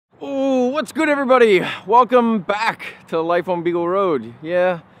What's good, everybody? Welcome back to Life on Beagle Road.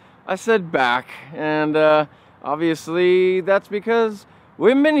 Yeah, I said back, and obviously that's because we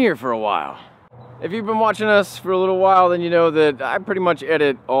haven't been here for a while. If you've been watching us for a little while, then you know that I pretty much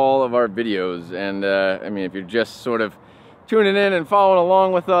edit all of our videos, and I mean, if you're just sort of tuning in and following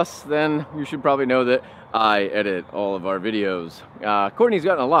along with us, then you should probably know that I edit all of our videos. Courtney's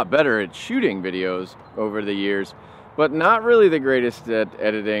gotten a lot better at shooting videos over the years, but not really the greatest at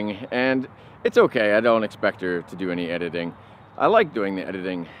editing, and it's okay. I don't expect her to do any editing. I like doing the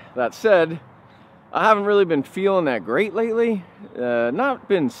editing. That said, I haven't really been feeling that great lately. Not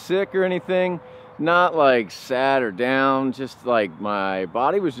been sick or anything, not like sad or down, just like my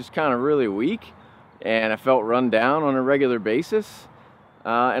body was just kind of really weak, and I felt run down on a regular basis,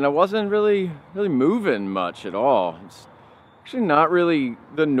 and I wasn't really moving much at all. It's actually not really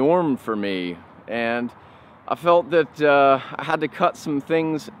the norm for me, and I felt that I had to cut some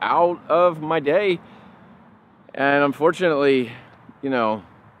things out of my day, and unfortunately, you know,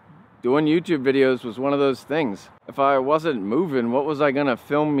 doing YouTube videos was one of those things. If I wasn't moving, what was I gonna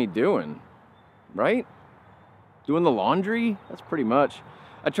film me doing, right? Doing the laundry? That's pretty much.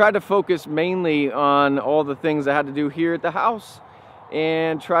 I tried to focus mainly on all the things I had to do here at the house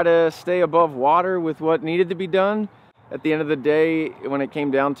and try to stay above water with what needed to be done. At the end of the day, when it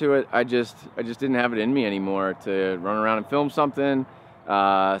came down to it, I just didn't have it in me anymore to run around and film something,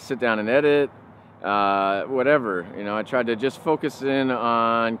 sit down and edit, whatever. You know, I tried to just focus in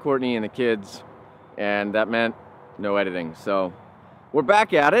on Courtney and the kids, and that meant no editing. So we're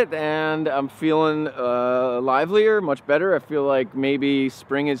back at it, and I'm feeling livelier, much better. I feel like maybe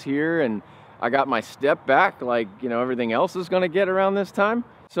spring is here, and I got my step back, like, you know, everything else is gonna get around this time.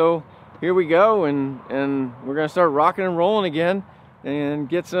 So here we go, and we're gonna start rocking and rolling again and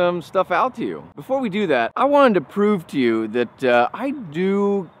get some stuff out to you. Before we do that, I wanted to prove to you that I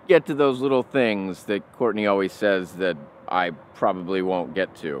do get to those little things that Courtney always says that I probably won't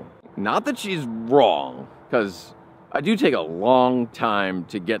get to. Not that she's wrong, because I do take a long time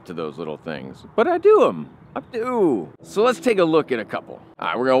to get to those little things, but I do them. I do. So let's take a look at a couple. All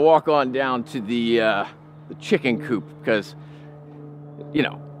right, we're gonna walk on down to the chicken coop, because, you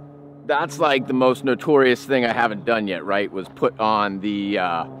know, that's like the most notorious thing I haven't done yet, right? Was put on the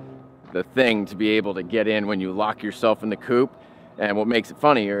thing to be able to get in when you lock yourself in the coop. And what makes it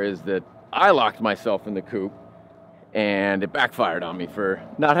funnier is that I locked myself in the coop and it backfired on me for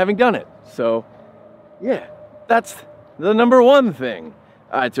not having done it. So yeah, that's the number one thing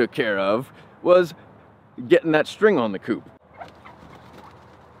I took care of, was getting that string on the coop.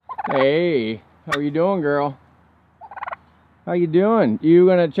 Hey, how are you doing, girl? How you doing? You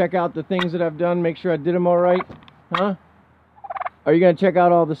gonna check out the things that I've done, make sure I did them all right? Huh? Are you gonna check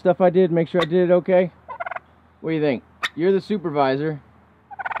out all the stuff I did, make sure I did it okay? What do you think? You're the supervisor,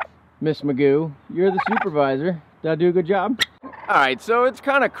 Miss Magoo. You're the supervisor. Did I do a good job? Alright, so it's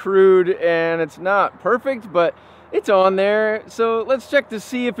kind of crude and it's not perfect, but it's on there. So let's check to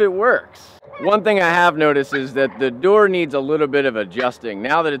see if it works. One thing I have noticed is that the door needs a little bit of adjusting.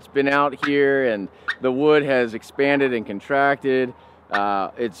 Now that it's been out here and the wood has expanded and contracted,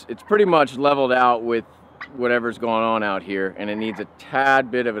 it's pretty much leveled out with whatever's going on out here, and it needs a tad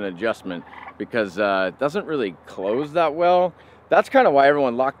bit of an adjustment because it doesn't really close that well. That's kind of why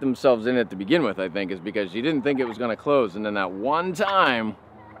everyone locked themselves in it to begin with, I think, is because you didn't think it was going to close, and then that one time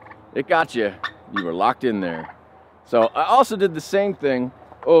it got you. You were locked in there. So I also did the same thing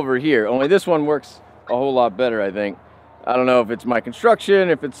over here, only this one works a whole lot better, I think. I don't know if it's my construction,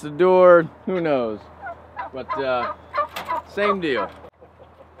 if it's the door, who knows, but same deal.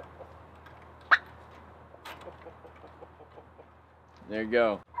 There you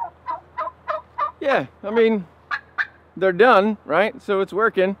go. Yeah, I mean, they're done, right? So it's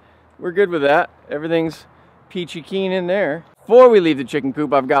working. We're good with that. Everything's peachy keen in there. Before we leave the chicken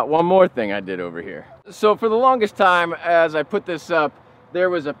coop, I've got one more thing I did over here. So for the longest time, as I put this up, there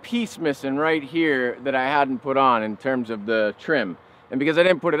was a piece missing right here that I hadn't put on in terms of the trim. And because I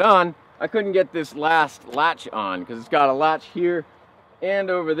didn't put it on, I couldn't get this last latch on, because it's got a latch here and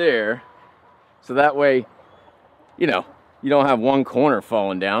over there. So that way, you know, you don't have one corner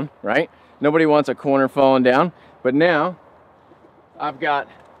falling down, right? Nobody wants a corner falling down. But now I've got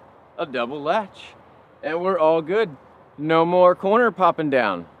a double latch and we're all good. No more corner popping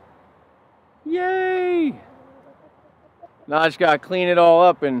down. Yay! Now I just gotta clean it all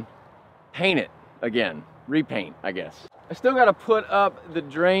up and paint it again. Repaint, I guess. I still gotta put up the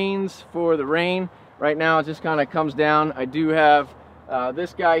drains for the rain. Right now it just kind of comes down. I do have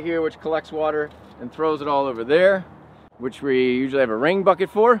this guy here which collects water and throws it all over there, which we usually have a rain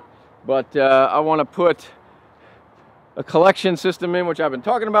bucket for. But I want to put a collection system in, which I've been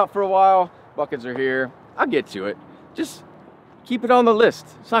talking about for a while. Buckets are here. I'll get to it. Just keep it on the list.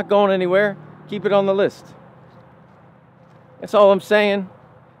 It's not going anywhere. Keep it on the list. That's all I'm saying.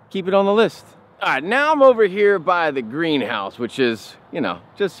 Keep it on the list. All right, now I'm over here by the greenhouse, which is, you know,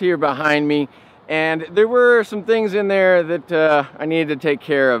 just here behind me. And there were some things in there that I needed to take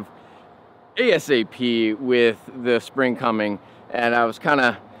care of ASAP with the spring coming. And I was kind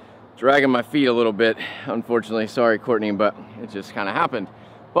of dragging my feet a little bit, unfortunately. Sorry, Courtney, but it just kind of happened.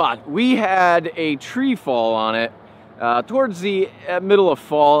 But we had a tree fall on it towards the middle of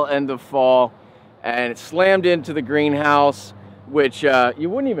fall, end of fall, and it slammed into the greenhouse, which you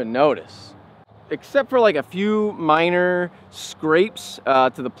wouldn't even notice, except for like a few minor scrapes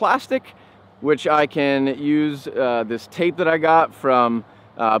to the plastic, which I can use this tape that I got from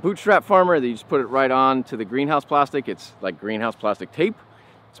Bootstrap Farmer. That you just put it right on to the greenhouse plastic. It's like greenhouse plastic tape,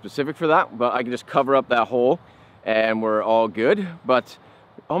 specific for that, but I can just cover up that hole and we're all good. But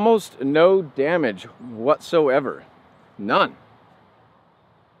almost no damage whatsoever. None.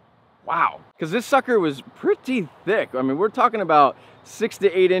 Wow. Because this sucker was pretty thick. I mean, we're talking about 6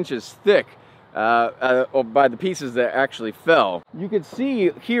 to 8 inches thick by the pieces that actually fell. You could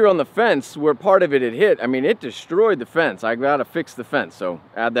see here on the fence where part of it had hit. I mean, it destroyed the fence. I gotta fix the fence, so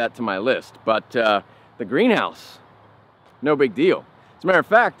add that to my list. But the greenhouse, no big deal. As a matter of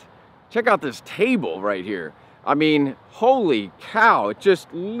fact, check out this table right here. I mean, holy cow, it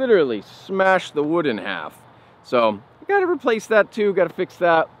just literally smashed the wood in half. So I gotta replace that too, gotta fix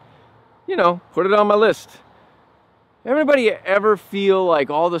that. You know, put it on my list. Everybody ever feel like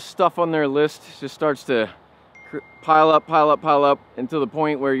all the stuff on their list just starts to pile up until the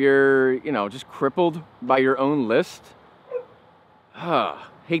point where you're, you know, just crippled by your own list?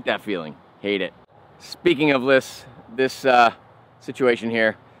 Hate that feeling, hate it. Speaking of lists, this situation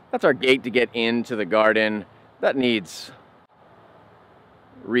here, that's our gate to get into the garden. That needs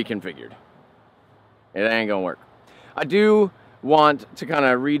reconfigured. It ain't gonna work. I do want to kind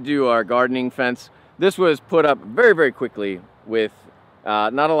of redo our gardening fence. This was put up very, very quickly with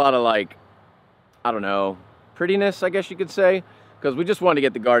not a lot of, like, I don't know, prettiness, I guess you could say, because we just wanted to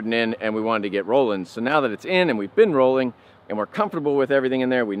get the garden in and we wanted to get rolling. So now that it's in and we've been rolling and we're comfortable with everything in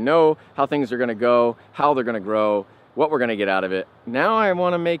there, we know how things are gonna go, how they're gonna grow, what we're gonna get out of it. Now I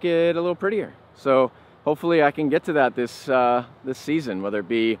wanna make it a little prettier. So hopefully I can get to that this season, whether it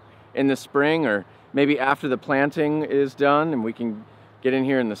be in the spring or maybe after the planting is done and we can get in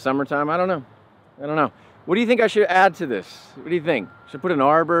here in the summertime. I don't know. What do you think I should add to this? What do you think? Should I put an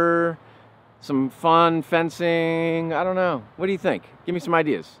arbor, some fun fencing? I don't know. What do you think? Give me some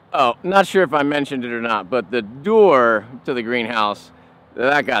ideas. Oh, not sure if I mentioned it or not, but the door to the greenhouse,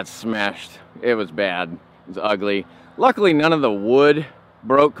 that got smashed. It was bad. It was ugly. Luckily, none of the wood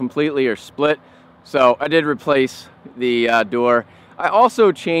broke completely or split, so I did replace the door. I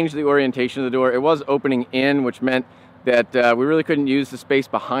also changed the orientation of the door. It was opening in, which meant that we really couldn't use the space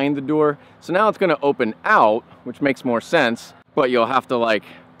behind the door. So now it's gonna open out, which makes more sense, but you'll have to like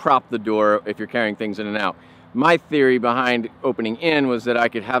prop the door if you're carrying things in and out. My theory behind opening in was that I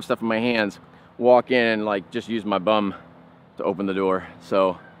could have stuff in my hands, walk in and like just use my bum to open the door.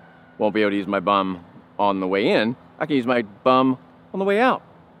 So won't be able to use my bum on the way in. I can use my bum on the way out.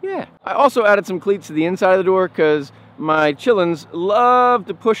 Yeah. I also added some cleats to the inside of the door because my chillins love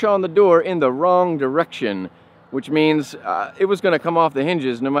to push on the door in the wrong direction, which means it was gonna come off the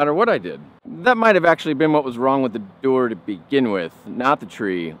hinges no matter what I did. That might have actually been what was wrong with the door to begin with, not the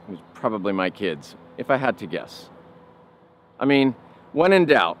tree. It was probably my kids, if I had to guess. I mean, when in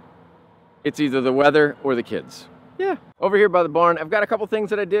doubt, it's either the weather or the kids. Yeah. Over here by the barn, I've got a couple things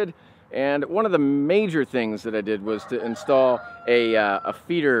that I did, and one of the major things that I did was to install a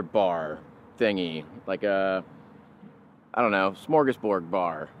feeder bar thingy, like a, I don't know, smorgasbord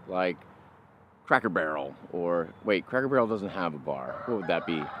bar, like Cracker Barrel, or wait, Cracker Barrel doesn't have a bar. What would that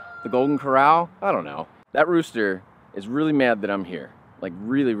be? The Golden Corral? I don't know. That rooster is really mad that I'm here. Like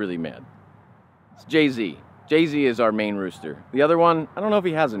really, really mad. It's Jay-Z. Jay-Z is our main rooster. The other one, I don't know if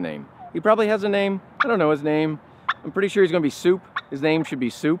he has a name. He probably has a name. I don't know his name. I'm pretty sure he's gonna be Soup. His name should be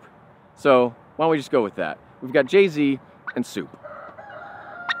Soup. So why don't we just go with that? We've got Jay-Z and Soup.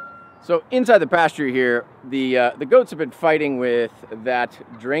 So inside the pasture here, the goats have been fighting with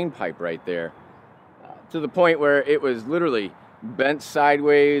that drain pipe right there, to the point where it was literally bent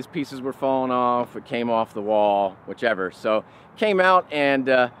sideways, pieces were falling off, it came off the wall, whichever. So came out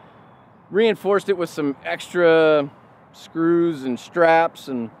and reinforced it with some extra screws and straps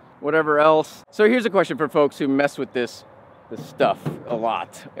and whatever else. So here's a question for folks who mess with this stuff a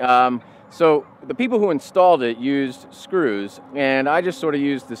lot. So the people who installed it used screws, and I just sort of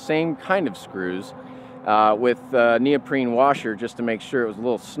used the same kind of screws. with neoprene washer just to make sure it was a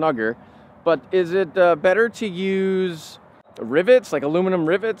little snugger. But is it better to use rivets, like aluminum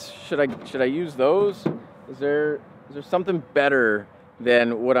rivets? Should I use those? Is there something better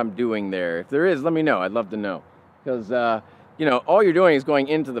than what I'm doing there? If there is, let me know. I'd love to know. Because, you know, all you're doing is going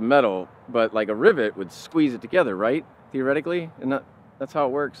into the metal, but like a rivet would squeeze it together, right? Theoretically? And that's how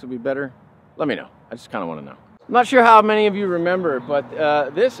it works. It'd be better. Let me know. I just kind of want to know. I'm not sure how many of you remember,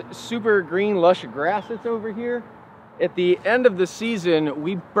 but this super green lush grass that's over here, at the end of the season,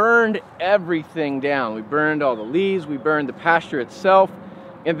 we burned everything down. We burned all the leaves, we burned the pasture itself,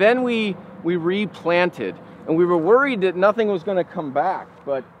 and then we replanted. And we were worried that nothing was going to come back,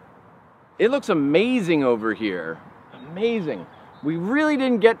 but it looks amazing over here. Amazing. We really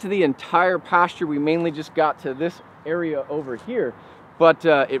didn't get to the entire pasture. We mainly just got to this area over here, but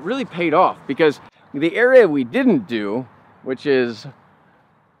it really paid off, because the area we didn't do, which is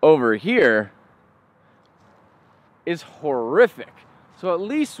over here, is horrific. So at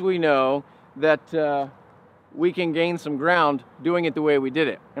least we know that we can gain some ground doing it the way we did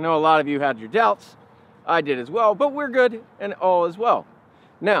it. I know a lot of you had your doubts. I did as well, but we're good and all is well.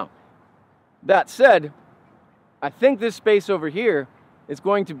 Now, that said, I think this space over here is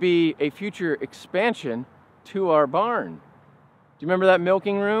going to be a future expansion to our barn. Do you remember that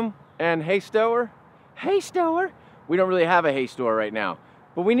milking room and hay stower? Hay stower? We don't really have a hay store right now,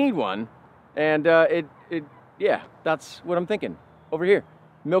 but we need one. And yeah, that's what I'm thinking. Over here,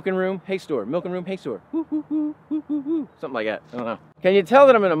 milking room, hay store, milking room, hay store. Woo, woo, woo, woo, woo, woo. Something like that, I don't know. Can you tell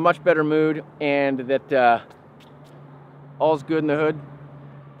that I'm in a much better mood and that all's good in the hood?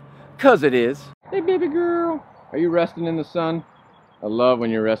 'Cause it is. Hey, baby girl. Are you resting in the sun? I love when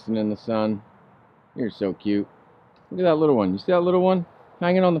you're resting in the sun. You're so cute. Look at that little one. You see that little one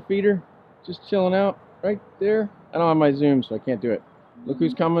hanging on the feeder? Just chilling out right there. I don't have my zoom, so I can't do it. Look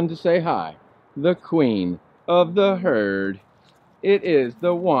who's coming to say hi. The queen of the herd. It is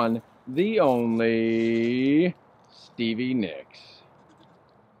the one, the only Stevie Nicks.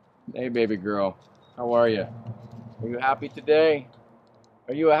 Hey, baby girl. How are you? Are you happy today?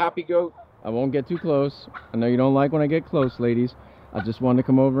 Are you a happy goat? I won't get too close. I know you don't like when I get close, ladies. I just wanted to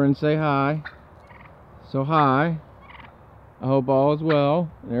come over and say hi. So hi. I hope all is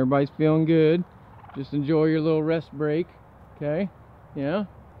well and everybody's feeling good. Just enjoy your little rest break, okay? Yeah?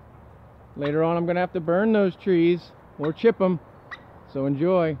 Later on I'm gonna have to burn those trees or chip them, so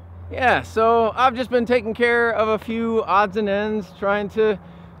enjoy. Yeah, so I've just been taking care of a few odds and ends, trying to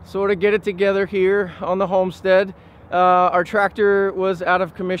sort of get it together here on the homestead. Our tractor was out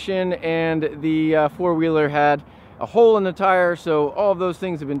of commission and the four-wheeler had a hole in the tire, so all of those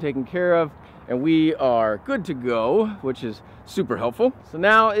things have been taken care of and we are good to go, which is super helpful. So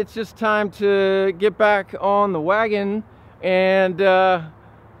now it's just time to get back on the wagon and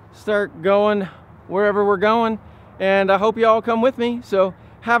start going wherever we're going, and I hope you all come with me. So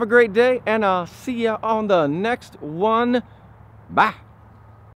have a great day and I'll see you on the next one. Bye.